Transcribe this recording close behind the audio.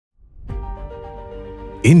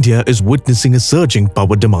India is witnessing a surging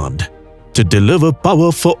power demand. To deliver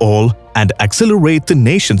power for all and accelerate the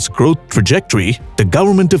nation's growth trajectory, the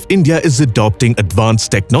Government of India is adopting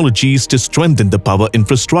advanced technologies to strengthen the power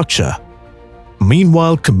infrastructure.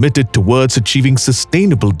 Meanwhile, committed towards achieving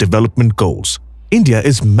sustainable development goals, India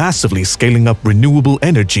is massively scaling up renewable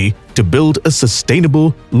energy to build a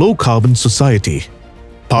sustainable, low-carbon society.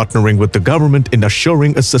 Partnering with the government in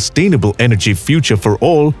assuring a sustainable energy future for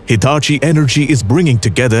all, Hitachi Energy is bringing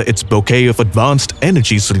together its bouquet of advanced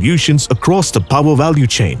energy solutions across the power value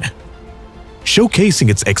chain. Showcasing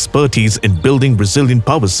its expertise in building resilient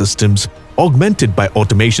power systems, augmented by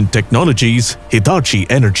automation technologies, Hitachi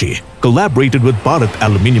Energy collaborated with Bharat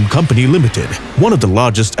Aluminium Company Limited, one of the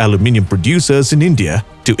largest aluminium producers in India,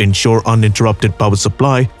 to ensure uninterrupted power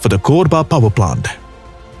supply for the Korba power plant.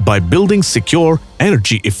 By building secure,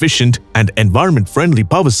 energy-efficient and environment-friendly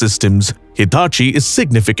power systems, Hitachi is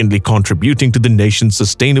significantly contributing to the nation's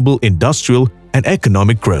sustainable industrial and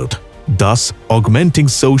economic growth, thus augmenting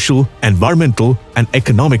social, environmental and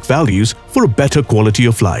economic values for a better quality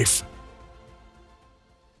of life.